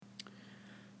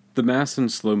The Mass in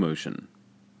Slow Motion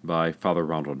by Father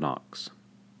Ronald Knox.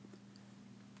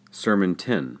 Sermon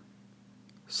 10.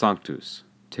 Sanctus,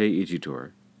 te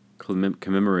Igitur,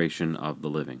 Commemoration of the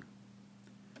Living.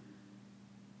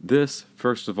 This,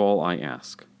 first of all, I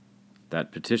ask,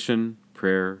 that petition,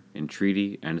 prayer,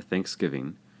 entreaty, and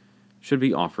thanksgiving should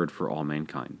be offered for all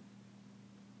mankind.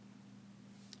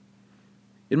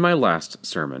 In my last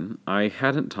sermon, I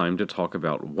hadn't time to talk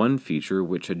about one feature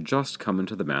which had just come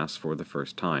into the Mass for the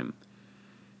first time.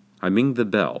 I mean the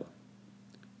bell.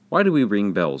 Why do we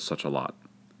ring bells such a lot?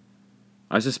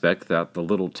 I suspect that the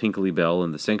little tinkly bell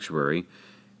in the sanctuary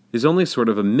is only sort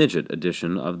of a midget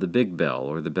edition of the big bell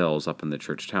or the bells up in the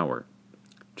church tower.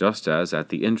 Just as at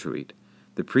the introit,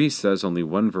 the priest says only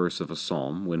one verse of a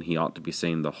psalm when he ought to be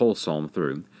saying the whole psalm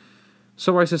through,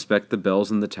 so I suspect the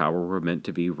bells in the tower were meant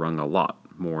to be rung a lot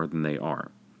more than they are.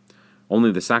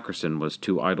 Only the sacristan was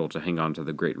too idle to hang on to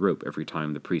the great rope every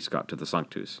time the priest got to the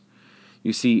Sanctus.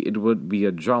 You see, it would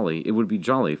be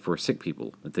jolly for sick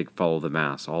people if they could follow the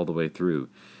Mass all the way through,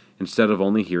 instead of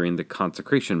only hearing the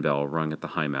consecration bell rung at the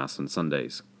High Mass on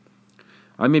Sundays.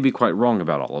 I may be quite wrong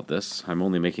about all of this. I'm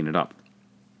only making it up.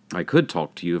 I could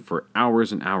talk to you for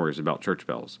hours and hours about church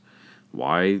bells.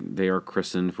 Why they are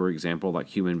christened, for example, like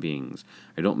human beings.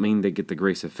 I don't mean they get the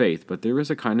grace of faith, but there is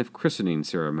a kind of christening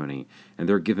ceremony, and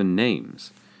they're given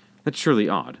names. That's surely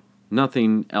odd.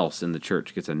 Nothing else in the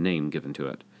church gets a name given to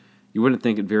it. You wouldn't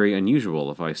think it very unusual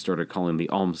if I started calling the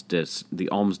alms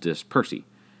dish Percy.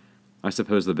 I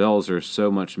suppose the bells are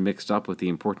so much mixed up with the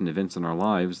important events in our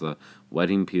lives, the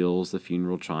wedding peals, the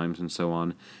funeral chimes, and so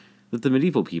on, that the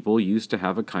medieval people used to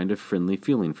have a kind of friendly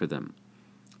feeling for them.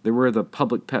 They were the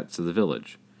public pets of the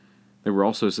village. They were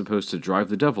also supposed to drive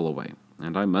the devil away,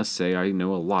 and I must say I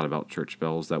know a lot about church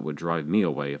bells that would drive me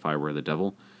away if I were the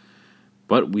devil.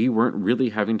 But we weren't really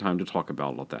having time to talk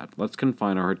about all that. Let's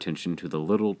confine our attention to the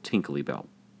little tinkly bell.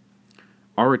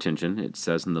 Our attention, it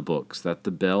says in the books, that the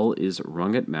bell is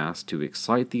rung at Mass to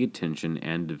excite the attention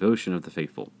and devotion of the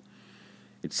faithful.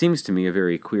 It seems to me a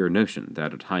very queer notion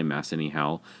that at High Mass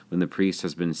anyhow, when the priest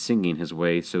has been singing his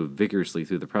way so vigorously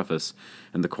through the preface,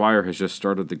 and the choir has just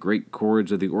started the great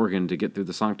chords of the organ to get through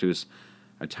the Sanctus,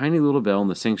 a tiny little bell in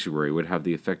the sanctuary would have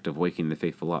the effect of waking the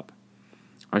faithful up.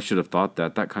 I should have thought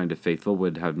that kind of faithful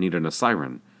would have needed a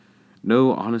siren.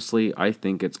 No, honestly, I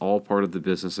think it's all part of the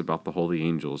business about the holy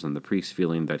angels and the priest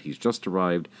feeling that he's just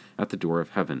arrived at the door of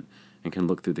heaven and can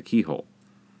look through the keyhole.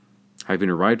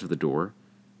 Having arrived at the door,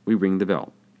 we ring the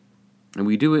bell. And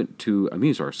we do it to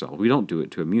amuse ourselves. We don't do it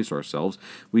to amuse ourselves.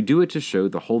 We do it to show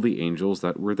the holy angels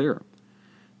that we're there.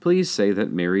 Please say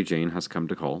that Mary Jane has come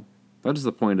to call. That is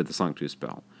the point of the Sanctus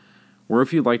bell. Or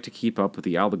if you'd like to keep up with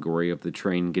the allegory of the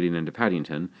train getting into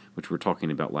Paddington, which we were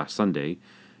talking about last Sunday,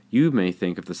 you may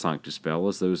think of the Sanctus bell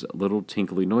as those little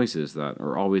tinkly noises that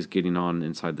are always getting on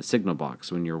inside the signal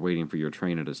box when you're waiting for your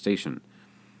train at a station.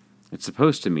 It's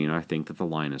supposed to mean, I think, that the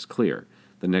line is clear.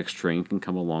 The next train can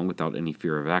come along without any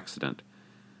fear of accident.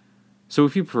 So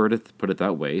if you prefer to put it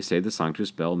that way, say the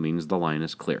Sanctus bell means the line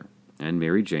is clear, and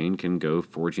Mary Jane can go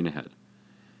forging ahead.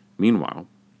 Meanwhile,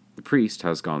 the priest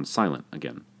has gone silent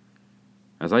again.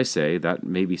 As I say, that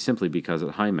may be simply because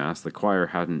at High Mass the choir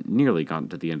hadn't nearly gotten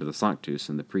to the end of the Sanctus,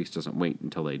 and the priest doesn't wait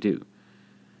until they do.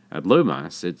 At Low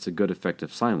Mass, it's a good effect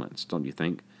of silence, don't you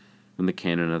think, when the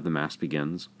canon of the Mass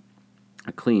begins?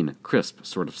 A clean, crisp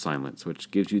sort of silence, which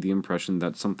gives you the impression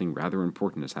that something rather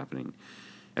important is happening.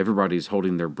 Everybody's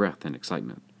holding their breath in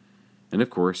excitement. And of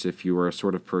course, if you are a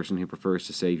sort of person who prefers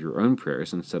to say your own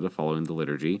prayers instead of following the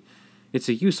liturgy, it's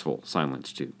a useful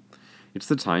silence too. It's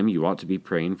the time you ought to be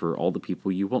praying for all the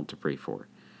people you want to pray for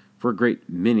a great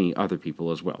many other people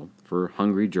as well, for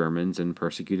hungry Germans and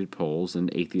persecuted Poles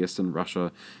and atheists in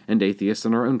Russia and atheists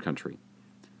in our own country.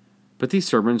 But these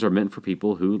sermons are meant for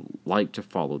people who like to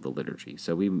follow the liturgy,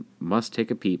 so we must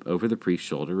take a peep over the priest's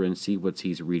shoulder and see what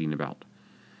he's reading about.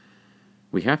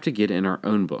 We have to get in our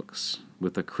own books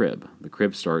with a crib. The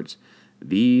crib starts,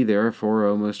 "Thee, therefore,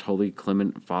 O most holy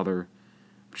clement Father,"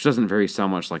 which doesn't very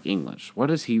sound much like English. What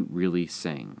is he really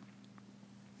saying?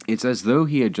 It's as though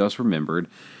he had just remembered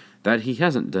that he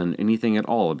hasn't done anything at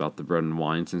all about the bread and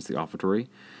wine since the offertory.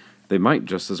 They might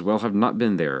just as well have not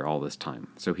been there all this time,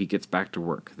 so he gets back to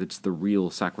work. It's the real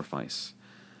sacrifice.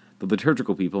 The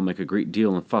liturgical people make a great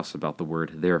deal of fuss about the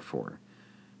word therefore.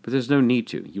 But there's no need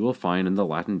to. You will find in the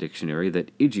Latin dictionary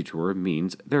that igitur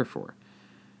means therefore.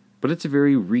 But it's a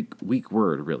very weak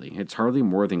word, really. It's hardly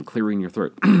more than clearing your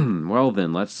throat. Well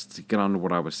then, let's get on to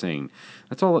what I was saying.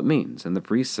 That's all it means. And the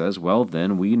priest says, well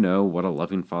then, we know what a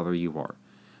loving Father you are.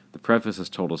 The preface has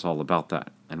told us all about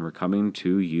that. And we're coming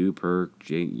to you per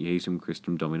Jesum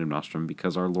Christum Dominum Nostrum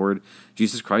because our Lord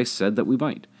Jesus Christ said that we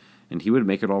might. and he would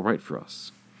make it all right for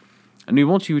us. And we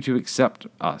want you to accept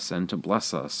us and to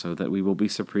bless us so that we will be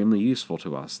supremely useful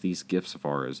to us, these gifts of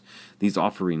ours, these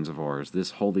offerings of ours,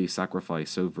 this holy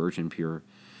sacrifice so virgin pure.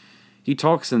 He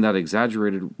talks in that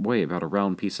exaggerated way about a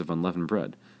round piece of unleavened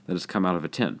bread that has come out of a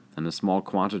tin, and a small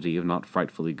quantity of not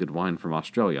frightfully good wine from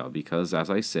Australia, because, as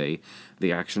I say,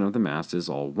 the action of the Mass is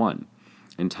all one,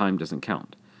 and time doesn't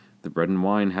count. The bread and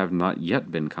wine have not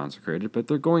yet been consecrated, but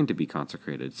they're going to be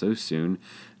consecrated so soon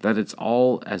that it's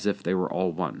all as if they were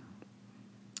all one.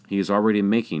 He is already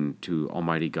making to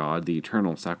Almighty God the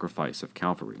eternal sacrifice of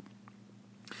Calvary.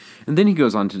 And then he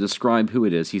goes on to describe who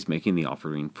it is he's making the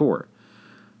offering for.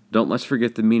 Don't let's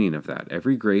forget the meaning of that.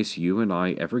 Every grace you and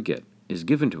I ever get is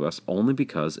given to us only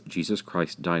because Jesus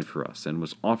Christ died for us and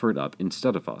was offered up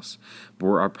instead of us,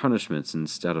 bore our punishments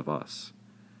instead of us.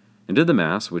 And in the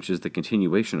Mass, which is the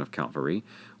continuation of Calvary,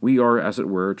 we are, as it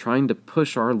were, trying to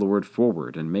push our Lord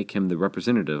forward and make him the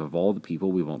representative of all the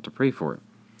people we want to pray for.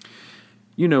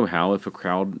 You know how, if a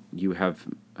crowd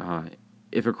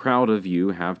of you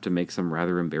have to make some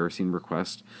rather embarrassing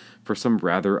request for some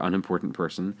rather unimportant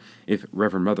person, if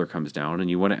Reverend Mother comes down and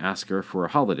you want to ask her for a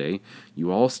holiday,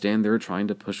 you all stand there trying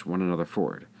to push one another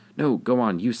forward. No, go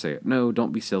on, you say it. No,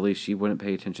 don't be silly, she wouldn't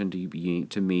pay attention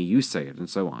to me, you say it, and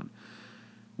so on.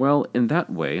 Well, in that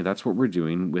way, that's what we're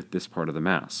doing with this part of the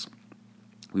Mass.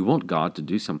 We want God to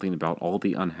do something about all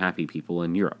the unhappy people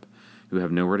in Europe, who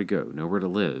have nowhere to go, nowhere to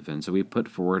live, and so we put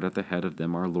forward at the head of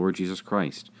them our Lord Jesus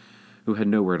Christ, who had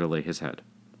nowhere to lay his head.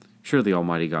 Surely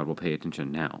Almighty God will pay attention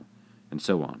now, and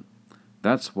so on.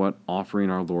 That's what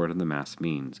offering our Lord in the Mass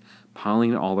means,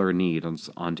 piling all our need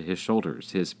onto his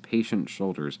shoulders, his patient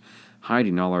shoulders,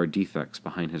 hiding all our defects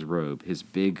behind his robe, his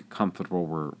big,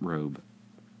 comfortable robe.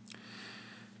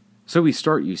 So we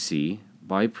start, you see,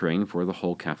 by praying for the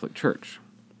whole Catholic Church.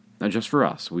 Now, just for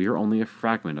us, we are only a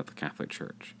fragment of the Catholic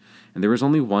Church. And there is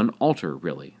only one altar,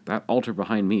 really. That altar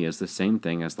behind me is the same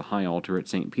thing as the high altar at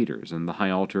St. Peter's, and the high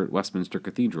altar at Westminster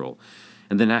Cathedral,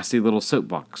 and the nasty little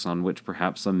soapbox on which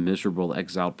perhaps some miserable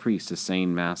exiled priest is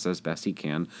saying Mass as best he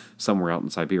can somewhere out in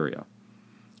Siberia.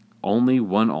 Only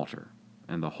one altar,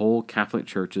 and the whole Catholic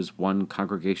Church is one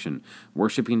congregation,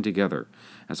 worshiping together.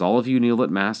 As all of you kneel at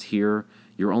Mass here,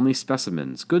 you're only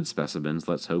specimens, good specimens,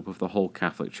 let's hope, of the whole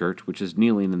Catholic Church, which is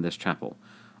kneeling in this chapel,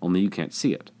 only you can't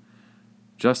see it.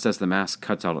 Just as the Mass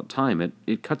cuts out time,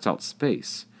 it cuts out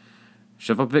space.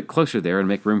 Shove up a bit closer there and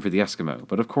make room for the Eskimo.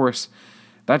 But of course,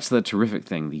 that's the terrific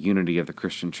thing, the unity of the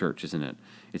Christian Church, isn't it?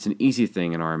 It's an easy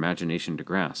thing in our imagination to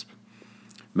grasp.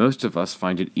 Most of us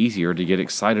find it easier to get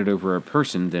excited over a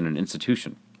person than an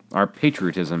institution. Our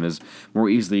patriotism is more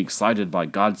easily excited by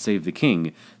God Save the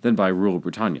King than by Rule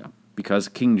Britannia, because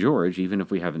King George, even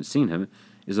if we haven't seen him,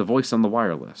 is a voice on the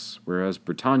wireless, whereas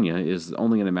Britannia is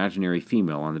only an imaginary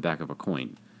female on the back of a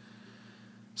coin.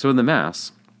 So in the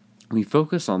Mass, we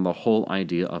focus on the whole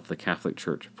idea of the Catholic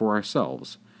Church for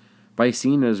ourselves, by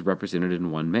seeing it as represented in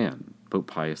one man, Pope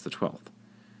Pius XII.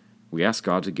 We ask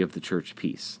God to give the Church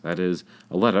peace, that is,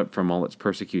 a let-up from all its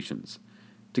persecutions,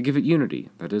 to give it unity,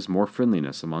 that is, more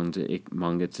friendliness among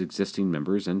its existing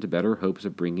members and to better hopes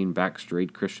of bringing back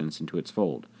strayed Christians into its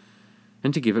fold,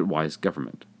 and to give it wise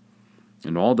government.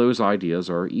 And all those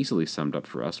ideas are easily summed up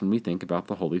for us when we think about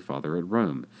the Holy Father at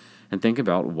Rome, and think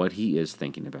about what he is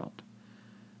thinking about.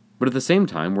 But at the same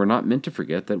time, we're not meant to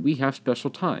forget that we have special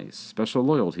ties, special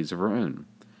loyalties of our own.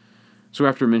 So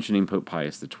after mentioning Pope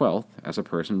Pius XII as a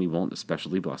person we want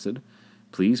especially blessed,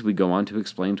 please we go on to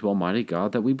explain to Almighty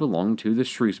God that we belong to the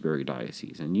Shrewsbury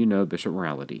Diocese, and you know Bishop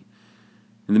Morality.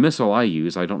 In the missal I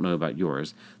use, I don't know about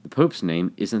yours, the Pope's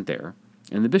name isn't there,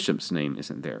 and the Bishop's name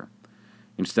isn't there.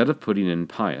 Instead of putting in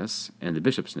Pius and the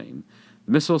Bishop's name,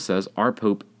 the Missal says our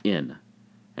Pope in,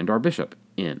 and our Bishop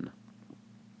in.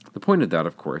 The point of that,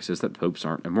 of course, is that popes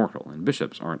aren't immortal, and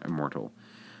bishops aren't immortal.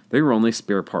 They are only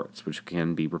spare parts which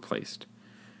can be replaced.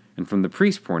 And from the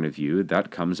priest's point of view,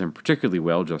 that comes in particularly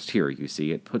well just here, you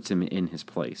see. It puts him in his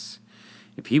place.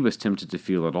 If he was tempted to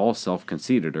feel at all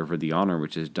self-conceited over the honor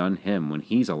which is done him when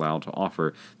he's allowed to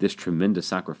offer this tremendous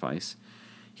sacrifice,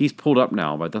 he's pulled up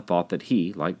now by the thought that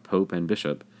he, like Pope and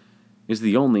Bishop, is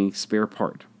the only spare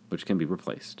part which can be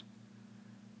replaced.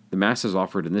 The Mass is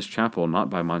offered in this chapel not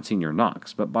by Monsignor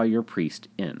Knox, but by your priest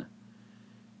in.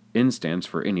 In stands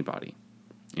for anybody.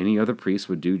 Any other priest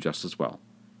would do just as well.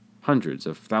 Hundreds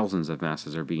of thousands of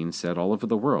Masses are being said all over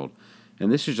the world, and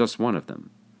this is just one of them.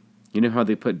 You know how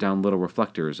they put down little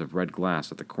reflectors of red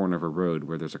glass at the corner of a road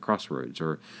where there's a crossroads,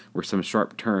 or where some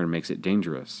sharp turn makes it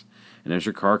dangerous, and as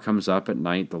your car comes up at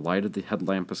night, the light of the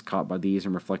headlamp is caught by these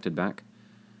and reflected back?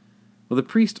 Well, the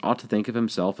priest ought to think of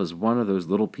himself as one of those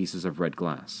little pieces of red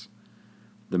glass.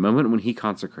 The moment when he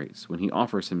consecrates, when he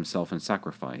offers himself in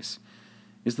sacrifice,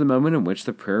 is the moment in which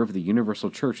the prayer of the universal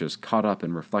church is caught up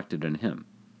and reflected in him.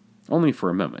 Only for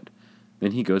a moment.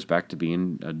 Then he goes back to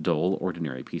being a dull,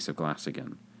 ordinary piece of glass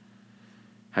again.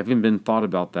 Having been thought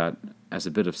about that as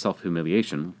a bit of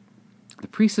self-humiliation, the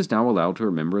priest is now allowed to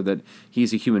remember that he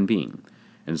is a human being,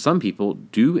 and some people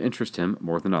do interest him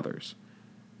more than others.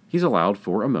 He's allowed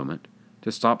for a moment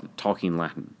to stop talking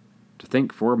Latin, to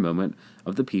think for a moment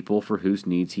of the people for whose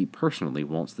needs he personally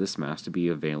wants this Mass to be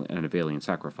an availing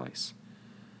sacrifice.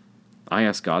 I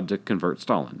ask God to convert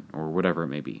Stalin, or whatever it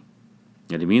may be.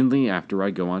 And immediately after I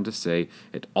go on to say,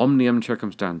 et omnium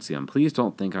circumstantiam, please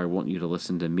don't think I want you to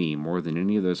listen to me more than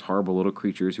any of those horrible little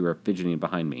creatures who are fidgeting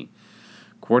behind me.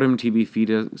 Quorum tibi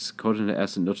fides cogita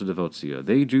est nota devotio.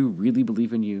 They do really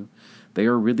believe in you. They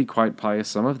are really quite pious,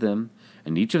 some of them,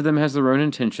 and each of them has their own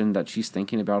intention that she's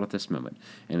thinking about at this moment,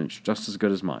 and it's just as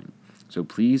good as mine. So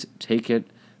please take it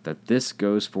that this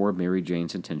goes for Mary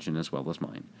Jane's intention as well as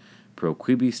mine. Pro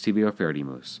quibus tibi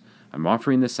offerdimus. I'm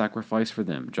offering this sacrifice for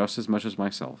them just as much as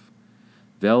myself.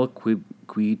 Vel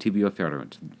qui tibi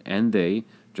offerunt. And they,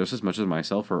 just as much as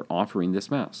myself, are offering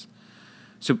this Mass.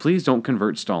 So please don't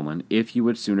convert Stalin if you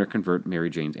would sooner convert Mary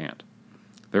Jane's aunt.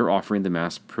 They're offering the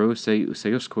Mass pro se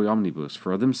seusque omnibus,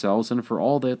 for themselves and for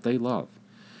all that they love.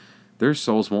 Their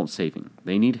souls want saving.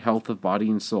 They need health of body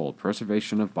and soul,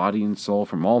 preservation of body and soul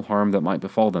from all harm that might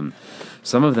befall them.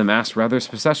 Some of them asked rather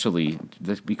specially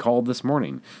to be called this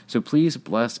morning, so please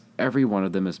bless every one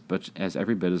of them as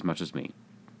every bit as much as me.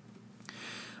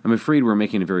 I'm afraid we're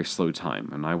making a very slow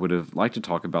time, and I would have liked to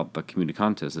talk about the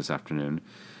communicantes this afternoon,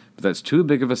 but that's too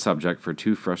big of a subject for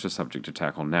too fresh a subject to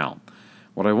tackle now.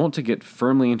 What I want to get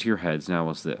firmly into your heads now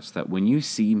is this, that when you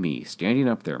see me standing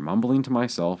up there mumbling to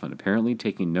myself and apparently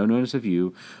taking no notice of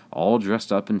you, all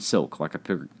dressed up in silk like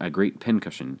a great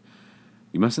pincushion,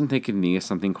 you mustn't think of me as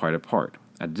something quite apart,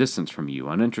 at a distance from you,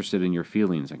 uninterested in your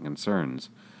feelings and concerns.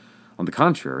 On the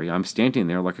contrary, I'm standing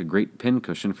there like a great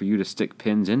pincushion for you to stick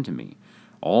pins into me.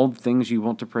 All the things you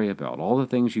want to pray about, all the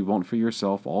things you want for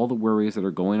yourself, all the worries that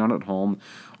are going on at home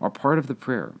are part of the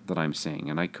prayer that I'm saying,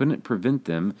 and I couldn't prevent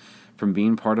them from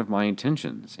being part of my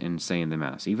intentions in saying the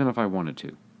Mass, even if I wanted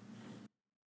to.